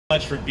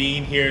Much for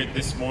being here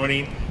this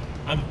morning.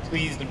 I'm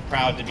pleased and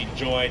proud to be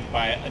joined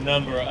by a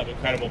number of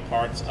incredible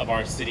parts of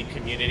our city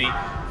community.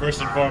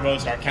 First and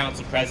foremost, our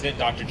Council President,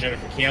 Dr.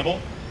 Jennifer Campbell,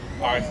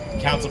 our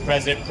Council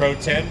President Pro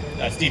Tem,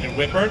 Stephen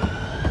Whitburn,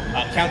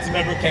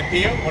 Councilmember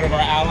Campillo, one of our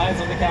allies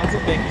on the council.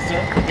 Thank you,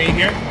 sir, for being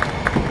here.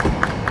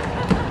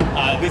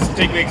 This is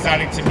particularly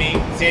exciting to me.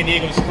 San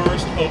Diego's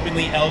first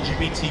openly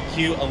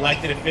LGBTQ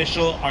elected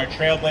official, our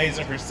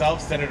trailblazer herself,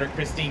 Senator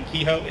Christine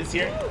Kehoe, is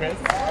here. Chris.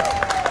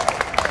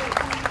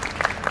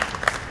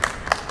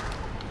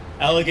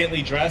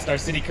 Elegantly dressed, our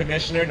City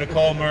Commissioner,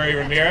 Nicole Murray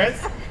Ramirez.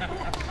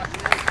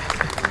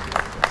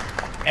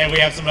 And we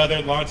have some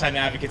other longtime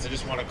advocates I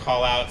just want to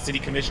call out. City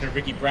Commissioner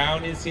Ricky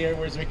Brown is here.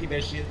 Where's Ricky? There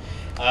she is.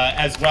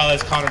 As well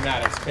as Connor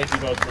Maddox. Thank you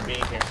both for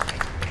being here.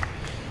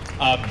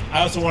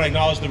 I also want to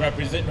acknowledge the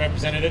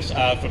representatives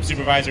from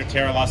Supervisor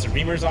Tara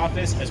Lawson-Reamer's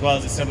office, as well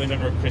as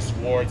Assemblymember Chris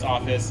Ward's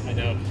office. I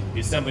know the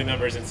Assembly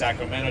members in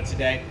Sacramento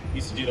today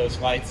used to do those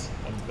flights.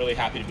 I'm really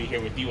happy to be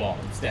here with you all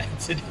instead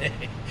today.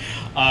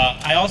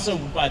 I also,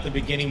 at the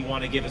beginning,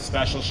 want to give a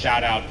special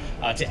shout out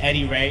to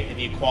Eddie Ray and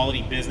the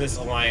Equality Business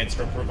Alliance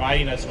for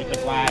providing us with the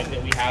flag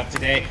that we have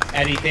today.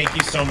 Eddie, thank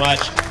you so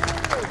much.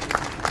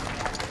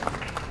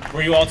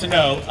 For you all to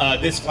know,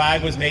 this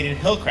flag was made in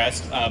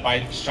Hillcrest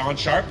by Sean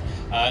Sharp,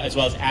 as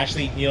well as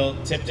Ashley Neal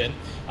Tipton,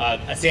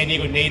 a San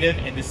Diego native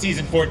and the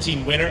season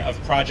 14 winner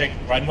of Project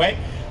Runway.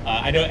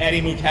 I know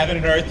Eddie moved heaven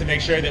and earth to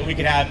make sure that we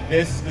could have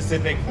this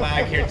specific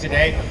flag here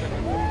today.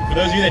 For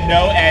those of you that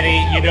know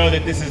Eddie, you know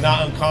that this is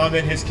not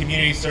uncommon. His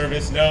community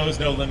service knows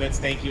no limits.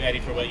 Thank you,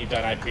 Eddie, for what you've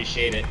done. I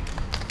appreciate it.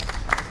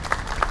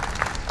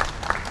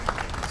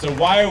 So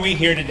why are we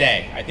here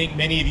today? I think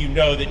many of you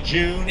know that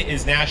June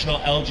is National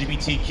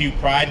LGBTQ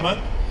Pride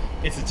Month.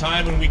 It's a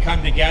time when we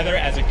come together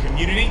as a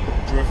community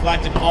to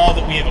reflect on all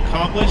that we have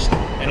accomplished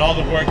and all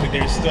the work that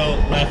there's still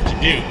left to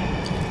do.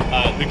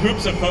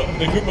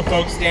 The group of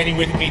folks standing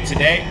with me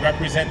today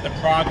represent the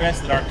progress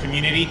that our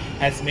community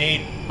has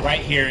made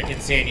right here in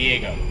San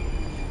Diego.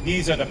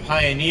 These are the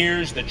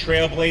pioneers, the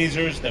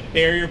trailblazers, the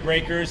barrier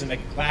breakers, and the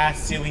glass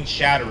ceiling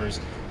shatterers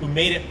who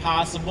made it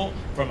possible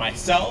for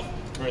myself,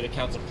 for the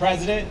Council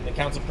President, the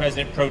Council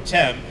President Pro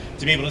Tem,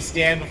 to be able to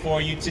stand before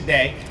you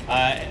today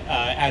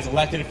as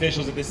elected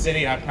officials of this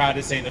city. And I'm proud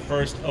to say the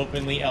first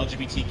openly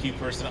LGBTQ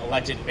person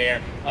elected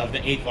mayor of the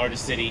 8th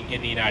largest city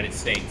in the United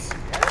States.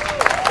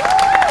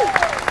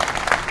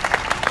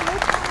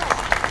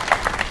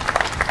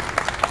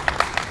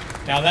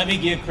 Now let me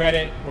give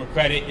credit where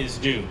credit is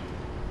due.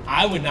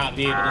 I would not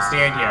be able to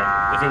stand here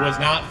if it was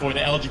not for the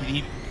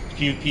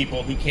LGBTQ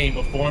people who came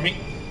before me.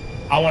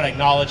 I want to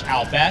acknowledge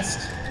Al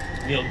Best,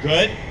 Neil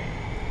Good,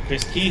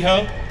 Chris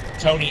Kehoe,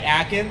 Tony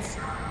Atkins,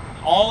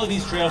 all of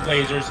these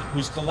trailblazers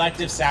whose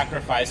collective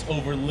sacrifice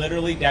over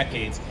literally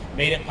decades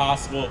made it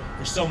possible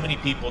for so many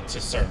people to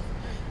serve.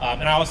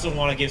 And I also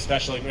want to give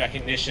special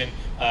recognition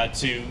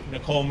to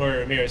Nicole Murray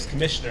Ramirez,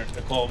 Commissioner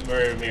Nicole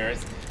Murray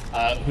Ramirez,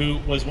 who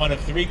was one of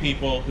 3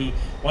 people who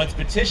once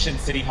petitioned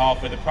City Hall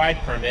for the Pride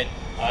permit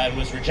and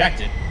was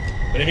rejected.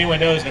 But if anyone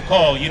knows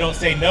Nicole, you don't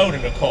say no to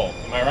Nicole,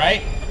 am I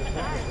right?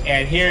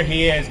 And here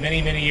he is,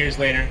 many years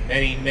later,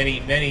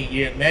 many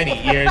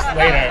years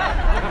later,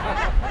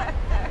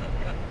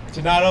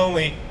 to not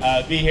only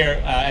be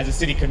here as a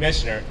city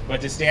commissioner,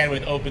 but to stand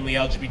with openly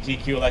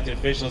LGBTQ elected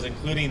officials,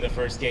 including the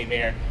first gay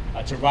mayor,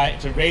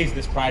 to raise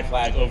this pride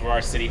flag over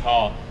our city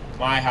hall.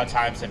 My, how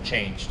times have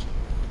changed.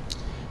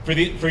 For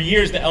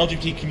years, the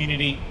LGBT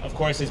community, of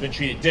course, has been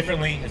treated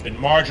differently, has been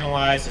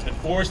marginalized, has been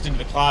forced into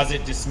the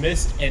closet,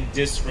 dismissed, and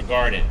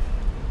disregarded.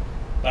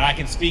 But I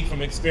can speak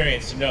from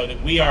experience to know that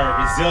we are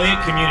a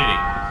resilient community,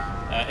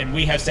 and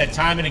we have said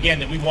time and again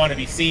that we want to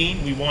be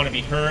seen, we want to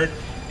be heard,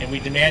 and we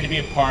demand to be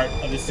a part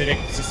of the civic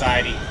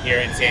society here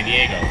in San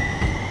Diego.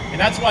 And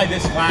that's why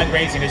this flag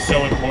raising is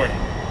so important.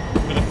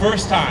 For the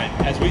first time,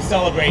 as we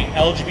celebrate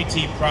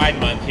LGBT Pride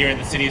Month here in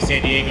the city of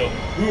San Diego,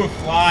 we will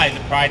fly the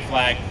pride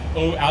flag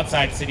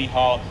outside City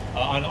Hall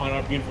on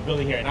our beautiful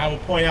building here. And I will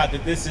point out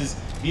that this is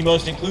the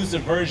most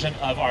inclusive version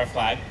of our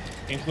flag,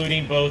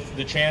 including both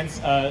the trans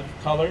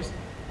colors,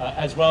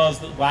 as well as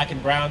the black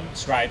and brown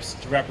stripes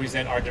to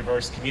represent our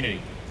diverse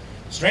community.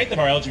 The strength of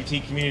our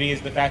LGBT community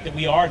is the fact that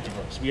we are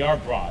diverse, we are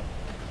broad,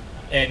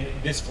 and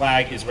this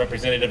flag is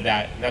representative of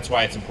that, and that's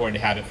why it's important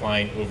to have it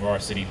flying over our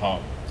City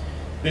Hall.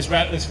 This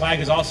flag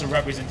is also a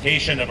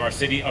representation of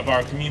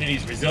our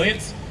community's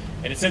resilience,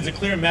 and it sends a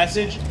clear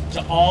message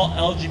to all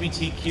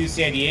LGBTQ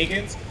San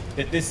Diegans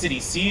that this city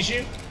sees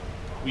you,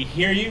 we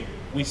hear you,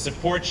 we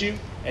support you,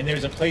 and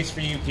there's a place for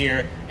you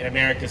here in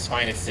America's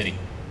finest city.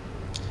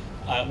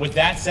 With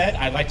that said,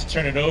 I'd like to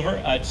turn it over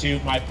to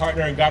my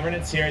partner in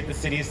governance here at the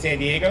City of San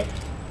Diego.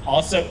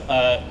 Also,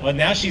 well,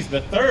 now she's the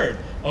 3rd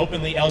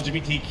openly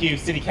LGBTQ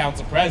City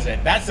Council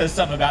President. That says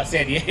something about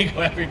San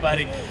Diego,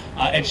 everybody.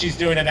 And she's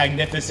doing a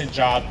magnificent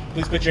job.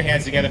 Please put your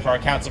hands together for our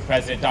Council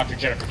President, Dr.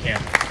 Jennifer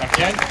Campbell. Dr.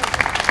 Jen?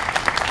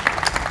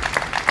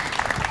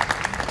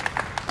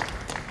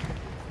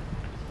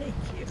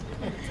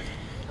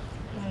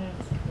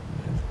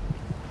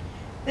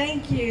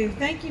 Thank you.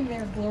 Thank you,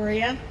 Mayor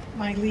Gloria,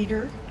 my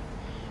leader.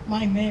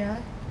 my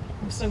mayor.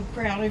 I'm so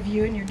proud of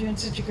you and you're doing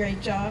such a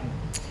great job.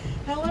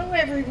 Hello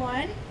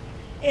everyone.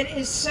 It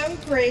is so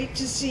great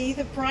to see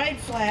the pride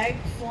flag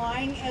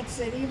flying at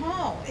City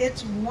Hall.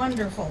 It's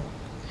wonderful.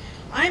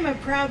 I'm a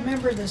proud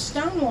member of the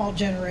Stonewall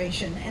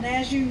generation, and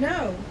as you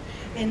know,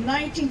 in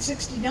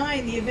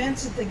 1969, the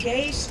events at the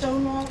Gay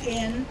Stonewall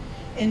Inn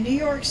in New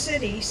York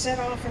City set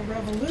off a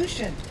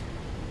revolution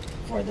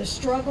for the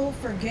struggle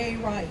for gay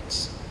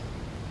rights.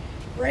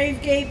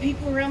 Brave gay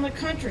people around the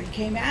country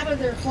came out of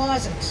their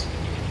closets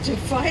to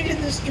fight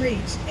in the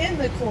streets, in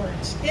the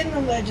courts, in the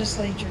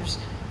legislatures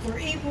for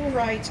equal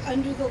rights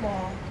under the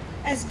law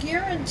as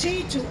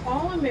guaranteed to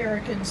all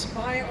Americans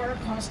by our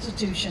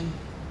Constitution.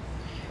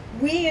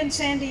 We in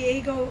San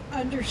Diego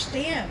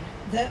understand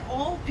that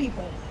all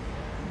people,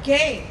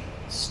 gay,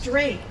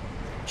 straight,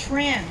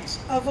 trans,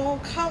 of all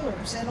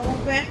colors and all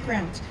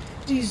backgrounds,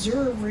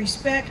 deserve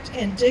respect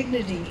and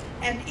dignity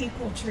and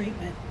equal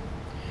treatment.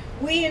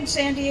 We in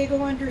San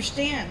Diego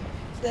understand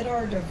that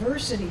our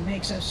diversity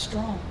makes us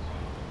strong.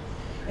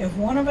 If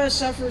one of us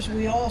suffers,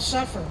 we all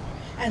suffer,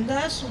 and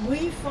thus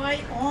we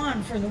fight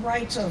on for the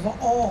rights of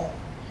all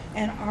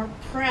and are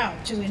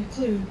proud to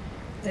include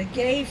the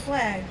gay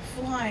flag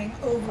flying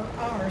over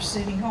our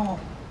City Hall.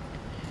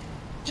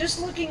 Just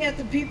looking at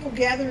the people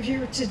gathered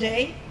here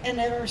today and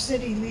at our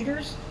city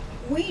leaders,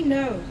 we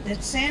know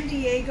that San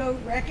Diego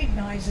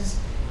recognizes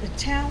the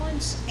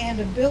talents and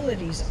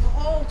abilities of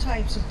all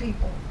types of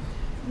people,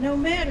 no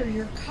matter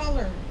your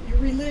color, your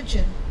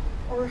religion,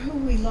 or who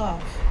we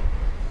love.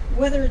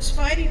 Whether it's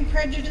fighting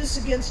prejudice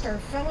against our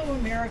fellow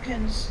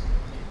Americans,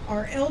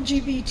 our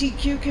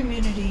LGBTQ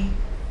community,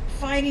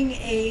 fighting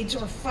AIDS,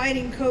 or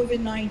fighting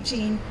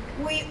COVID-19,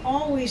 we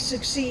always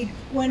succeed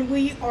when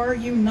we are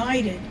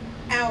united,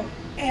 out,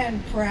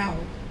 and proud.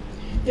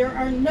 There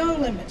are no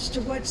limits to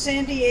what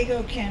San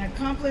Diego can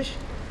accomplish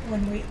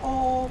when we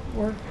all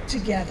work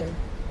together.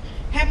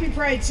 Happy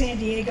Pride, San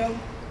Diego.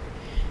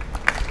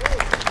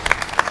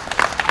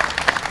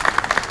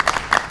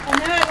 And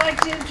now I'd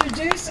like to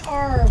introduce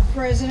our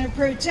President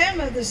Pro Tem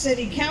of the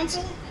City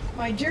Council,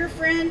 my dear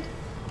friend,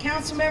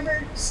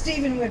 Councilmember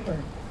Stephen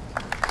Whitburn.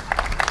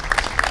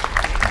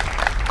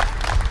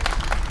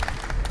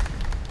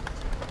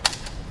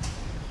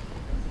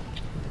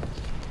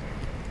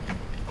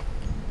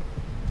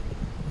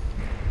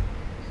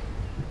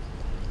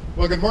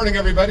 Well, good morning,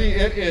 everybody.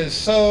 It is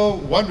so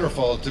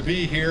wonderful to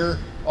be here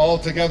all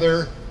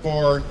together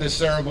for this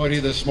ceremony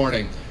this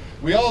morning.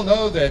 We all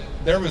know that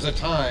there was a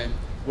time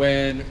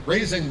when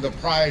raising the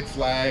pride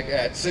flag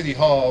at City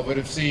Hall would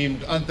have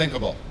seemed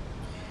unthinkable.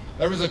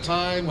 There was a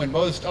time when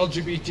most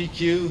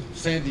LGBTQ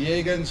San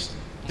Diegans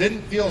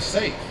didn't feel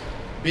safe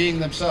being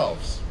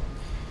themselves.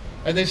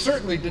 And they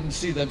certainly didn't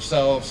see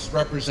themselves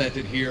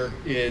represented here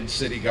in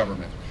city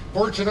government.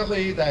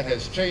 Fortunately, that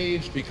has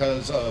changed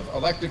because of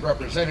elected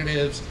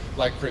representatives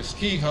like Chris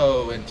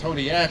Kehoe and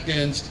Tony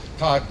Atkins,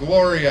 Todd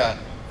Gloria,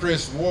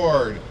 Chris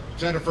Ward,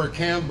 Jennifer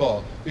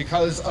Campbell,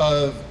 because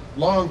of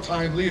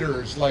longtime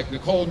leaders like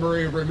Nicole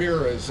Marie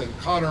Ramirez and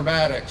Connor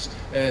Maddox,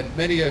 and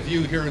many of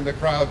you here in the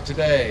crowd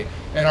today,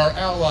 and our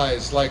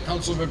allies like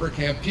Councilmember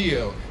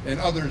Campillo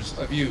and others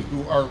of you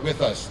who are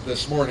with us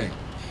this morning.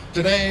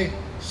 Today,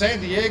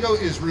 San Diego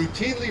is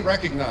routinely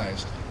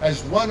recognized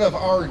as one of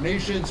our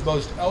nation's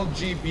most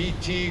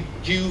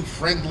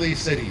LGBTQ-friendly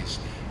cities.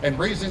 And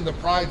raising the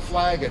pride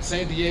flag at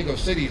San Diego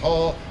City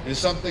Hall is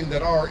something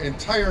that our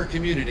entire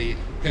community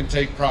can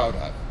take pride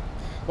of.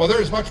 While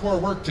there is much more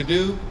work to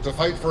do to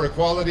fight for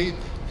equality,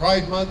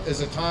 Pride Month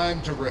is a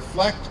time to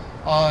reflect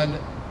on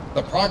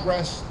the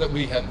progress that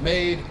we have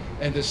made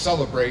and to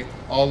celebrate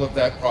all of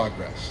that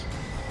progress.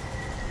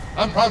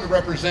 I'm proud to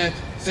represent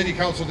City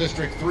Council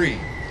District 3,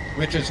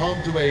 which is home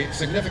to a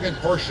significant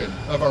portion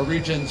of our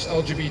region's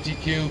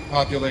LGBTQ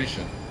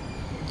population.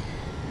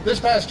 This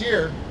past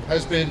year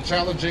has been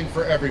challenging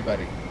for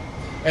everybody,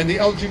 and the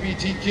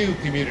LGBTQ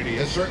community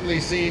has certainly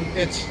seen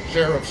its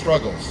share of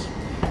struggles.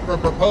 From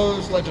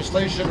proposed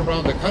legislation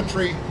around the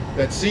country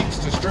that seeks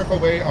to strip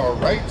away our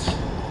rights,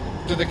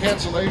 to the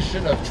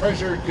cancellation of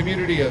treasured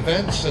community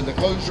events and the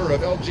closure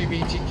of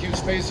LGBTQ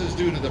spaces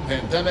due to the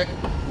pandemic,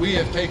 we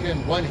have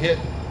taken one hit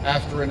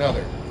after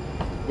another.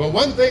 But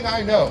one thing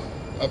I know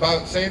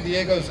about San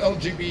Diego's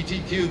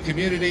LGBTQ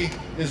community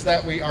is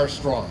that we are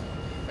strong,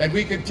 and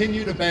we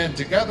continue to band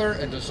together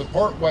and to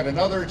support one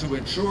another to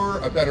ensure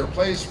a better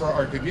place for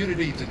our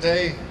community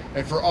today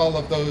and for all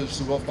of those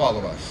who will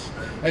follow us.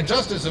 And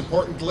just as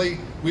importantly,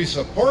 we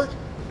support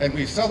and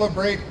we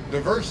celebrate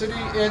diversity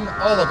in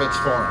all of its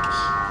forms.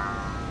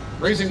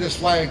 Raising this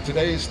flag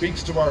today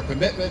speaks to our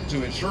commitment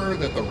to ensure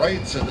that the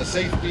rights and the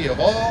safety of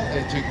all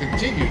and to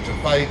continue to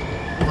fight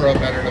for a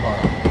better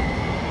tomorrow.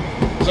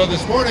 So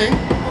this morning,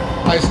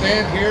 I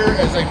stand here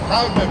as a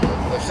proud member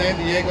of San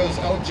Diego's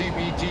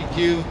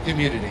LGBTQ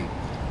community.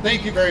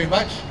 Thank you very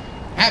much.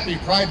 Happy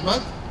Pride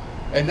Month.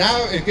 And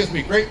now it gives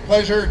me great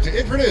pleasure to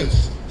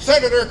introduce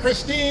Senator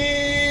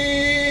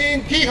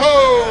Christine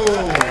Kehoe.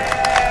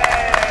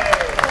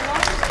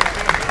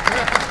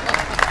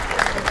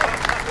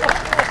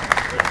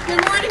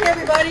 Good morning,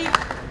 everybody.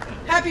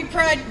 Happy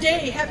Pride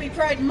Day, Happy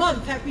Pride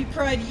Month, Happy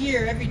Pride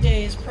Year. Every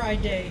day is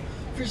Pride Day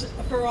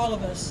for all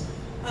of us.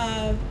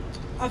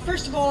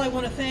 First of all, I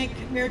want to thank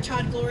Mayor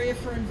Todd Gloria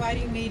for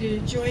inviting me to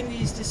join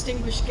these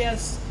distinguished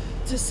guests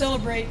to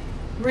celebrate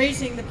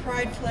raising the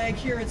Pride flag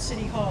here at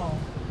City Hall.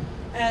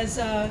 As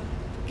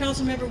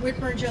Councilmember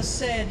Whitburn just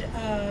said,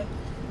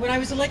 when I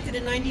was elected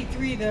in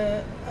 '93,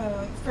 the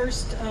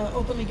first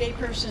openly gay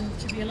person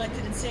to be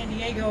elected in San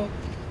Diego,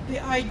 the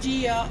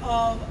idea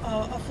of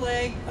a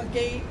flag, a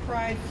gay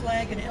pride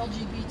flag, an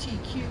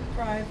LGBTQ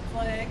pride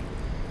flag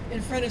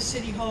in front of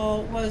City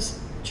Hall was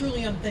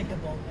truly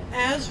unthinkable,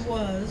 as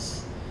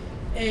was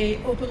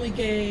a openly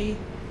gay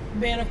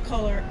man of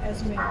color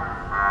as mayor.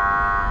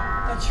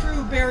 A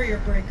true barrier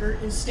breaker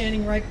is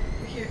standing right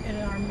here in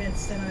our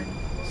midst, and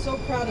I'm so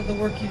proud of the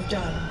work you've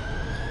done.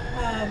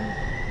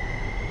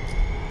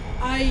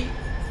 I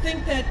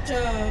think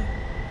that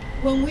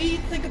when we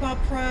think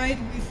about pride,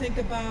 we think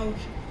about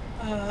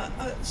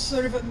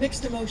sort of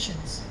mixed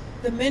emotions.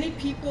 The many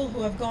people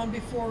who have gone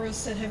before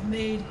us that have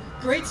made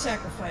great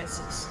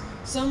sacrifices,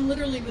 some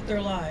literally with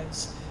their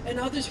lives, and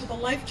others with a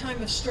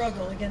lifetime of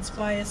struggle against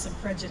bias and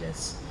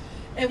prejudice.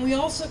 And we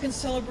also can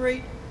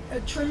celebrate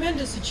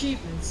tremendous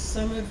achievements.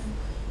 Some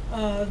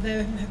of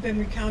them have been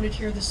recounted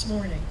here this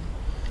morning.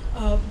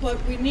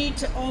 But we need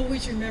to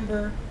always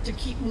remember to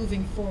keep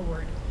moving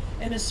forward.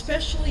 And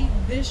especially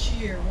this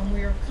year, when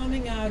we are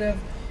coming out of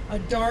a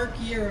dark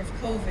year of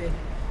COVID,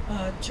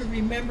 to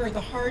remember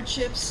the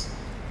hardships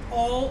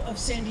all of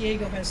San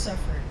Diego has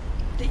suffered.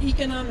 The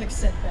economic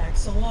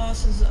setbacks, the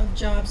losses of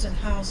jobs and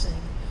housing.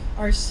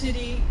 Our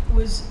city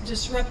was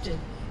disrupted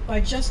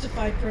by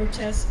justified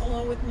protests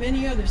along with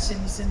many other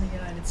cities in the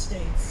United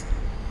States.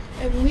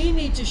 And we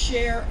need to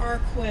share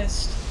our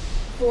quest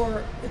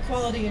for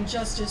equality and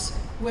justice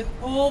with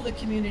all the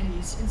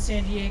communities in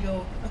San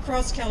Diego,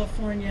 across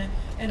California,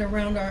 and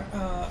around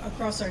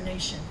across our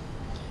nation.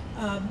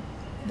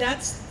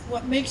 That's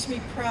what makes me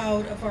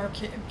proud of our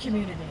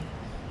community.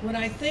 When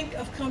I think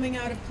of coming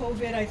out of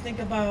COVID, I think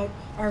about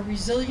our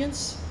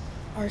resilience,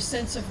 our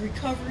sense of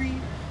recovery,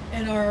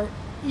 and our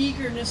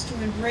eagerness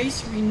to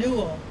embrace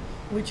renewal,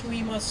 which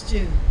we must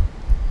do.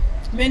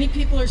 Many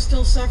people are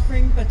still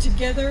suffering, but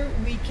together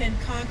we can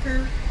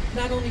conquer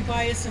not only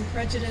bias and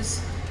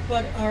prejudice,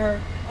 but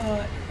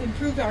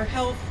improve our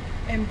health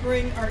and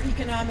bring our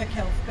economic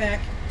health back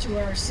to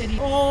our city,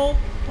 all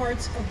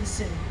parts of the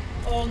city,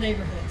 all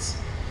neighborhoods.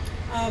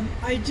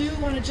 I do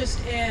want to just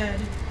add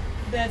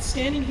that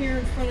standing here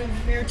in front of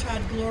Mayor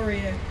Todd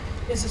Gloria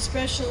is a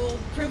special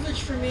privilege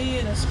for me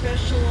and a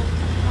special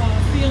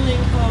feeling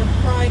of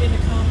pride and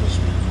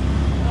accomplishment.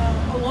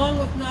 Along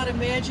with not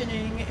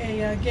imagining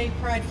a gay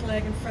pride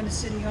flag in front of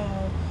City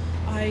Hall,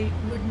 I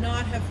would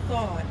not have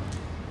thought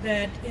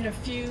that in a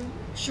few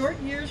short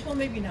years, well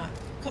maybe not,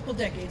 a couple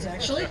decades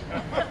actually,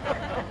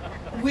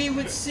 we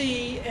would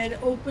see an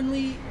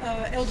openly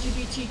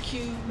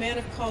LGBTQ man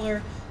of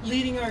color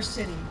leading our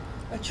city.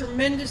 A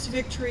tremendous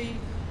victory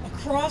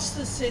across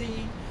the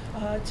city.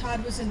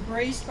 Todd was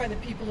embraced by the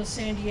people of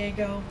San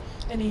Diego,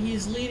 and he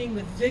is leading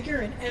with vigor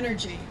and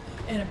energy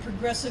and a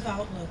progressive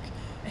outlook.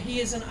 He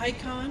is an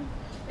icon,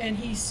 and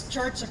he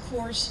charts a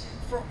course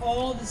for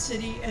all of the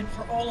city and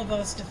for all of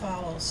us to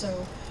follow.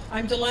 So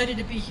I'm delighted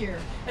to be here,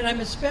 and I'm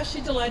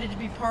especially delighted to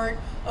be part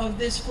of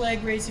this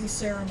flag raising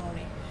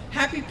ceremony.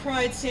 Happy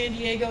Pride San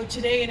Diego,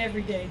 today and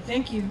every day.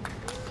 Thank you.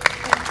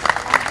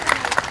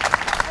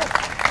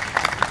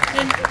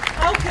 And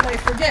how could I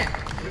forget?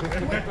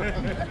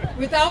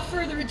 Without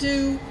further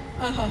ado,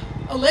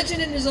 a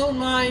legend in his own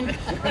mind,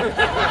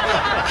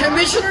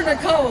 Commissioner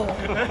Nicole.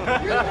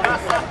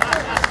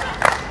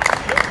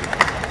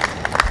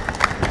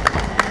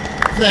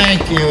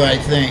 Thank you, I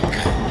think.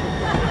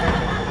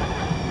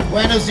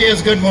 Buenos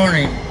dias, good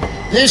morning.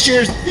 This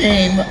year's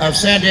theme of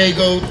San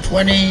Diego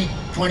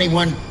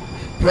 2021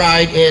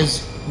 Pride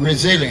is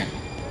resilient.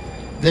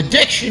 The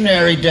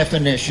dictionary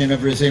definition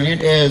of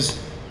resilient is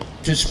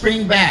to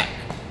spring back,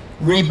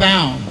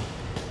 rebound,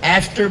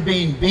 after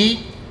being beat,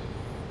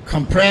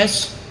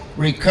 compressed,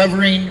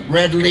 recovering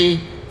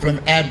readily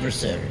from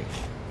adversary.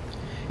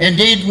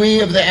 Indeed, we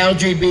of the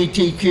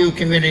LGBTQ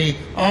community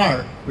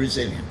are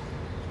resilient.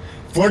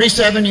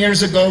 47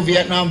 years ago,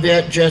 Vietnam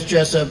vet Jess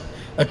Jessup,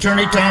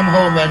 Attorney Tom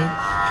Holman,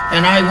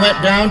 and I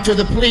went down to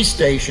the police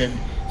station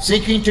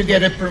seeking to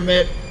get a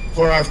permit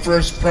for our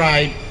first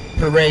Pride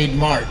Parade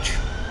March.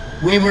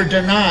 We were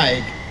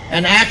denied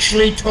and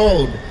actually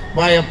told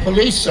by a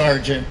police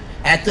sergeant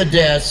at the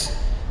desk,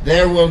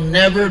 there will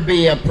never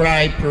be a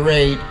Pride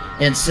Parade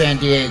in San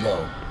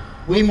Diego.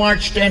 We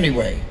marched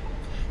anyway,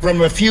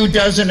 from a few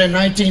dozen in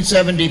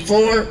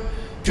 1974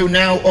 to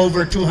now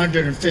over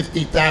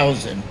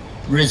 250,000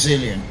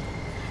 resilient.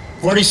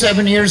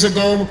 47 years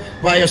ago,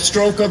 by a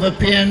stroke of a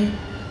pen,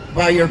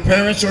 by your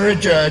parents or a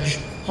judge,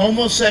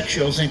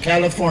 homosexuals in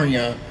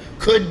California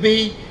could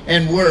be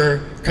and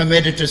were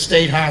committed to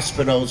state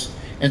hospitals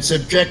and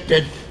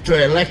subjected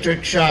to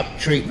electric shock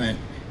treatment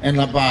and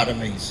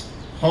lobotomies.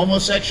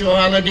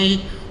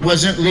 Homosexuality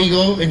wasn't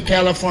legal in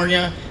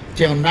California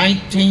till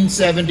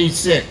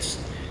 1976.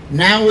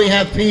 Now we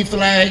have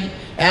PFLAG,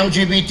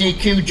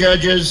 LGBTQ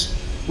judges.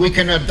 We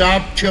can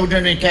adopt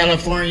children in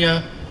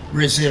California,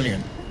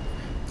 resilient.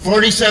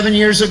 47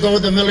 years ago,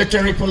 the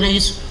military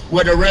police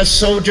would arrest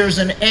soldiers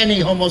in any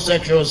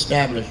homosexual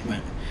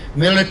establishment.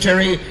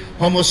 Military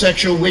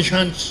homosexual witch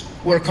hunts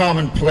were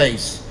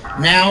commonplace.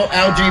 Now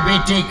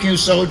LGBTQ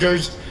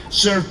soldiers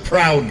serve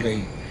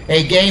proudly.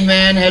 A gay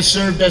man has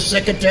served as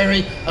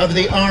Secretary of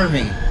the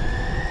Army,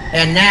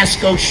 and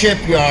NASCO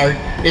Shipyard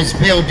is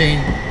building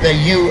the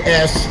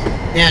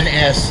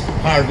USNS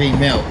Harvey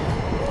Milk.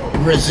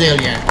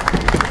 Resilient.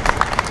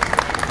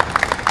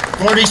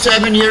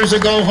 47 years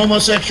ago,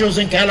 homosexuals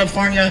in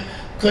California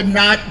could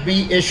not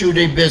be issued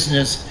a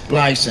business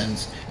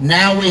license.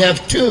 Now we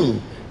have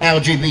 2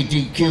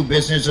 LGBTQ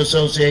business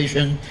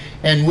associations,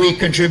 and we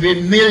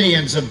contribute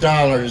millions of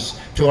dollars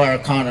to our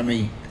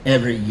economy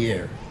every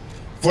year.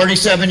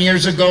 47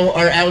 years ago,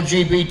 our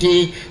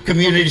LGBT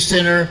community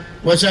center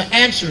was an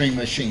answering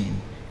machine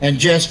and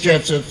Jess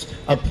Joseph's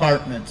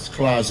apartment's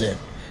closet.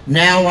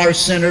 Now our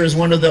center is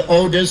one of the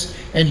oldest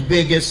and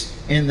biggest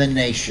in the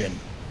nation.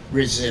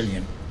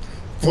 Resilient.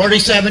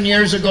 47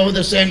 years ago,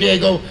 the San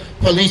Diego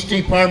Police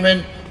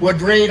Department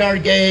would raid our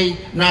gay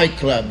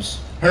nightclubs,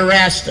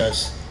 harassed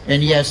us,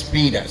 and yes,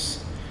 beat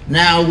us.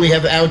 Now we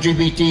have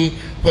LGBT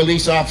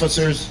police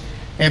officers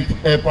and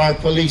our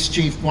police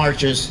chief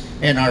marches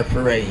and our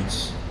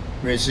parades.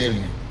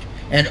 Resilient.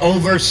 And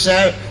over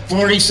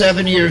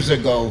 47 years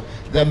ago,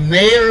 the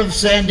mayor of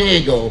San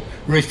Diego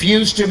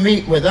refused to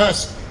meet with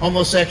us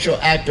homosexual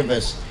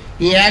activists.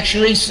 He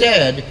actually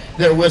said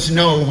there was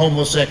no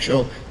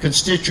homosexual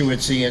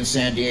constituency in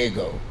San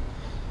Diego.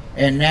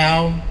 And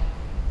now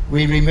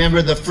we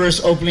remember the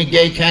first openly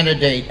gay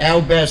candidate,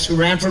 Al Best, who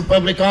ran for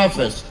public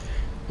office,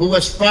 who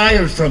was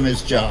fired from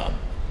his job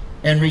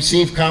and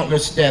received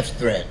countless death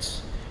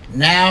threats.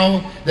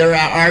 Now there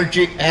are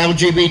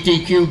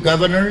LGBTQ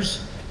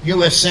governors,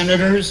 U.S.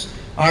 senators,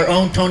 our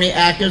own Tony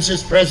Atkins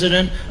is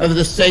president of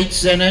the state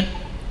senate,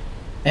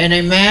 and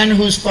a man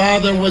whose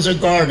father was a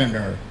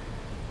gardener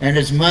and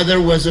his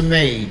mother was a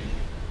maid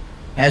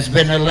has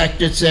been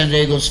elected San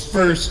Diego's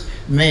first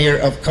mayor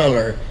of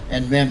color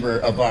and member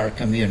of our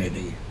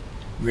community.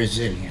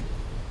 Resilient.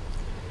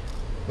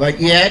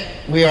 But yet,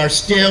 we are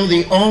still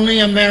the only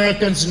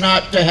Americans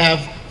not to have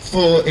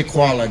full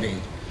equality.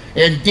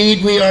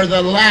 Indeed, we are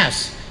the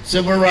last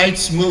civil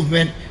rights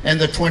movement in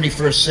the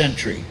 21st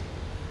century.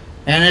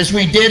 And as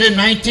we did in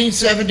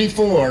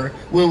 1974,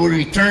 we will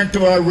return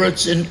to our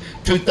roots in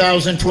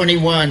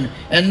 2021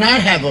 and not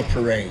have a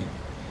parade,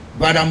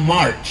 but a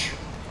march.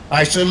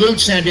 I salute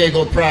San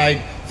Diego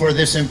Pride for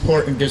this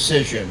important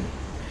decision.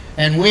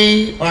 And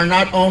we are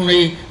not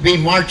only be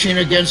marching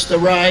against the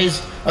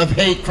rise of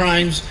hate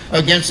crimes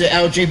against the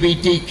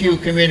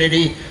LGBTQ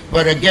community,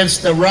 but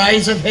against the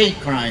rise of hate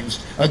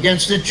crimes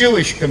against the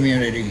Jewish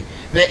community,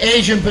 the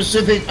Asian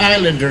Pacific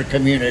Islander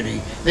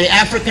community, the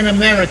African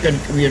American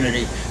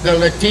community, the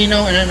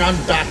Latino and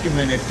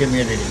undocumented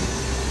community.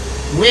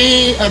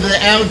 We of the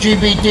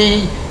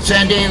LGBT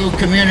San Diego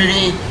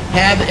community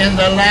have in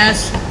the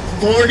last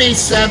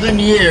 47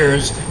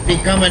 years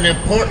become an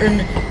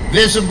important,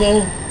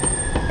 visible,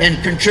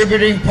 and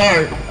contributing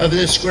part of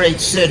this great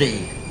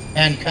city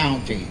and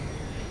county.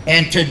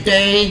 And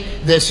today,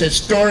 this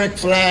historic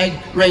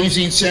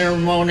flag-raising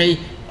ceremony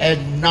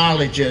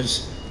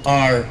acknowledges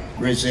our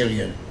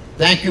resilience.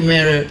 Thank you,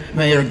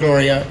 Mayor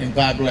Gloria, and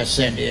God bless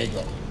San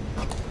Diego.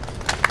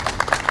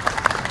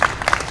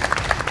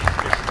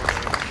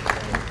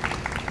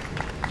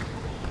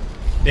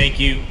 Thank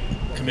you,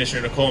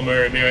 Commissioner Nicole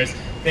Ramirez.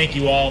 Thank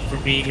you all for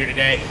being here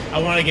today.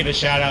 I want to give a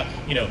shout out.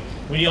 You know,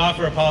 when you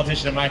offer a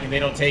politician a mic and they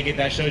don't take it,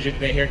 that shows you that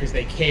they're here because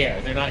they care.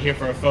 They're not here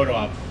for a photo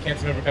op.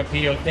 Councilmember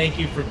Campillo, thank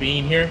you for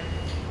being here.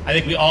 I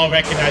think we all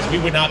recognize we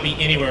would not be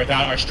anywhere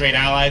without our straight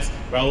allies.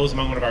 Raul is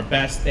among one of our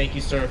best. Thank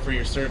you, sir, for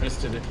your service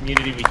to the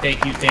community. We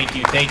thank you, thank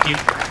you, thank you.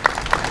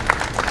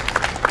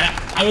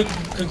 I would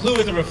conclude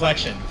with a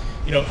reflection.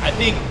 You know, I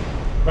think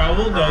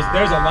Raul knows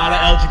there's a lot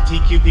of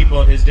LGBTQ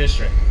people in his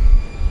district.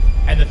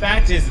 And the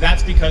fact is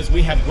that's because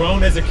we have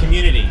grown as a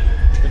community.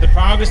 But the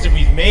progress that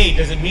we've made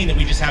doesn't mean that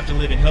we just have to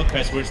live in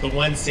Hillcrest, where it's the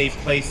one safe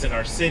place in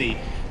our city,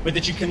 but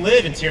that you can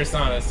live in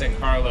Tirasana, San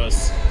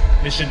Carlos,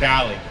 Mission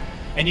Valley.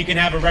 And you can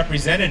have a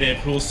representative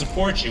who will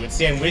support you and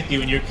stand with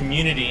you in your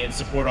community and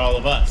support all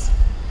of us.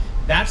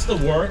 That's the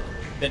work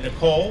that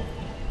Nicole,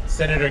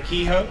 Senator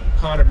Kehoe,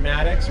 Connor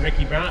Maddox,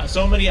 Ricky Brown,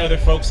 so many other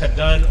folks have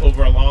done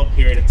over a long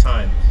period of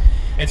time.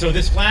 And so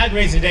this flag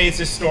raising day is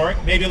historic,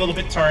 maybe a little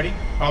bit tardy,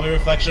 probably a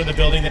reflection of the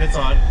building that it's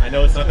on. I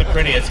know it's not the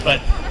prettiest,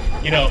 but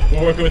you know,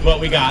 we're working with what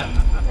we got.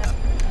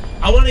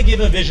 I want to give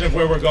a vision of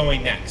where we're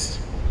going next.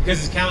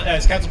 Because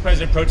as Council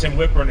President Pro Tem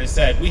Whitburn has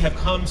said, we have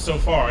come so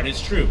far, and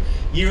it's true.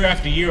 Year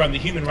after year on the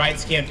Human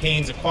Rights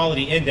Campaign's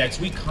Equality Index,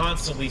 we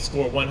constantly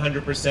score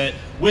 100%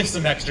 with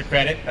some extra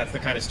credit. That's the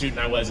kind of student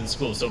I was in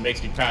school, so it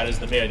makes me proud as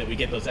the mayor that we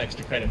get those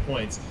extra credit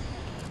points.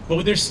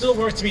 But there's still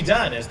work to be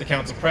done, as the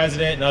Council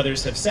President and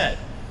others have said.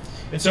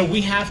 And so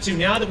we have to,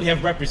 now that we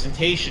have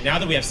representation, now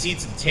that we have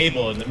seats at the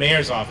table in the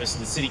mayor's office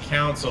and the city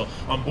council,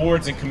 on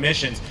boards and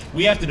commissions,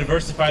 we have to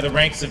diversify the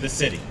ranks of the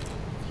city.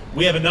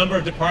 We have a number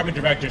of department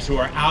directors who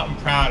are out and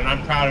proud, and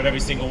I'm proud of every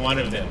single one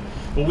of them.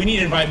 But we need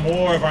to invite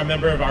more of our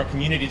members of our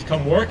community to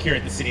come work here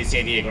at the City of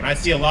San Diego. And I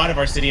see a lot of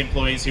our city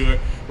employees who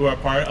are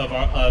part of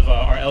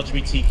our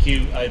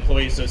LGBTQ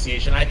Employee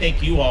Association. I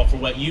thank you all for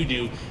what you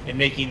do in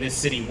making this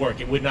city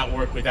work. It would not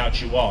work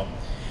without you all.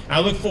 I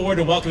look forward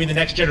to welcoming the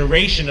next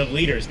generation of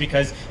leaders,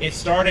 because it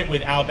started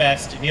with Al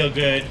Best, Neil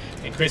Good,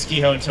 and Chris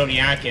Kehoe and Tony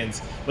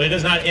Atkins, but it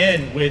does not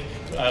end with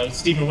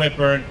Stephen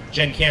Whitburn,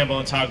 Jen Campbell,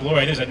 and Todd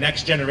Gloria. There's a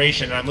next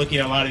generation, and I'm looking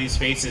at a lot of these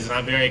faces, and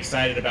I'm very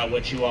excited about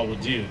what you all will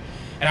do.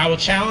 And I will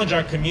challenge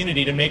our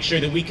community to make sure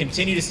that we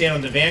continue to stand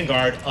on the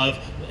vanguard of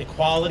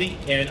equality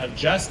and of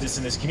justice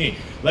in this community.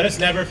 Let us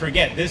never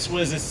forget, this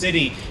was a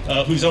city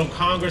whose own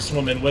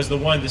congresswoman was the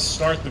one to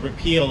start the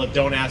repeal of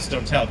Don't Ask,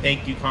 Don't Tell.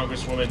 Thank you,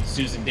 Congresswoman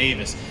Susan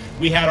Davis.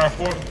 We had our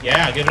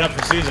yeah, give it up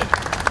for Susan.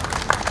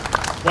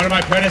 One of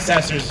my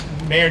predecessors,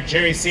 Mayor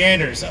Jerry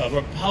Sanders, a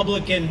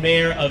Republican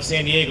mayor of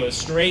San Diego, a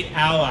straight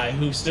ally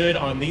who stood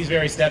on these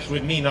very steps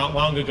with me not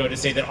long ago to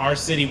say that our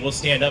city will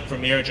stand up for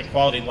marriage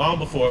equality long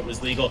before it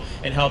was legal,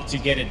 and help to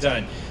get it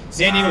done.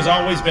 San Diego's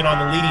always been on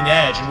the leading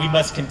edge, and we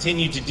must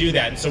continue to do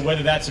that. And so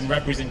whether that's in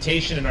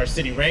representation in our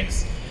city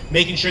ranks,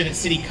 making sure that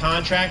city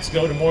contracts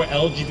go to more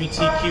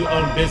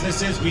LGBTQ-owned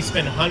businesses. We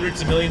spend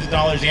hundreds of millions of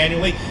dollars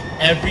annually.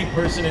 Every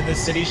person in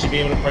this city should be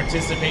able to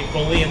participate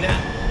fully in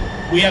that.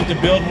 We have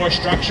to build more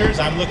structures.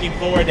 I'm looking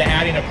forward to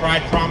adding a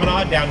Pride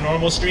Promenade down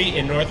Normal Street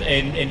in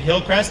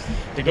Hillcrest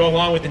to go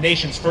along with the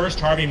nation's first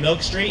Harvey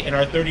Milk Street and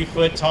our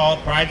 30-foot tall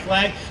Pride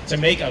flag to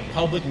make a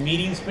public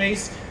meeting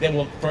space that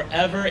will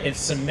forever and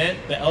cement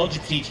the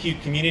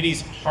LGBTQ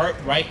community's heart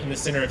right in the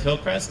center of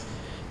Hillcrest.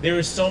 There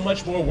is so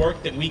much more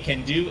work that we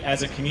can do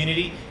as a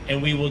community,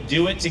 and we will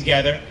do it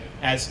together,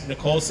 as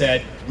Nicole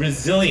said,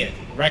 resilient,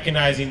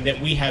 recognizing that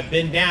we have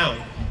been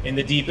down in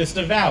the deepest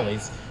of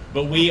valleys,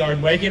 but we are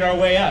making our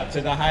way up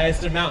to the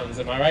highest of mountains.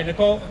 Am I right,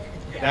 Nicole?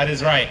 Yeah. That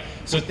is right.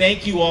 So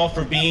thank you all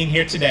for being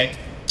here today.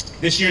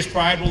 This year's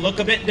Pride will look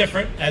a bit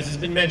different, as has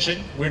been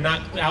mentioned. We're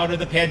not out of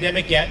the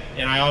pandemic yet,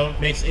 and I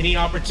make any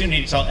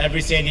opportunity to tell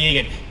every San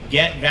Diegan,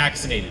 get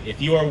vaccinated.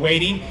 If you are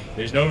waiting,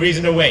 there's no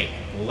reason to wait.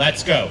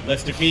 Let's go.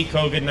 Let's defeat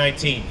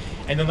COVID-19.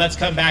 And then let's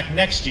come back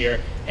next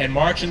year and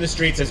march in the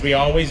streets as we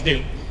always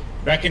do,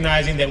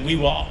 recognizing that we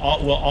will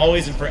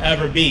always and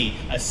forever be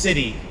a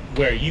city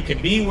where you can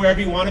be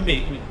wherever you want to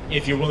be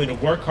if you're willing to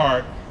work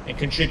hard and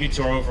contribute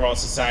to our overall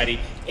society.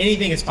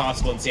 Anything is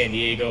possible in San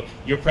Diego.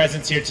 Your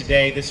presence here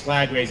today, this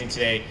flag raising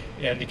today,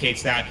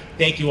 indicates that.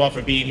 Thank you all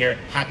for being here.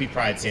 Happy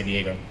Pride, San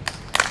Diego.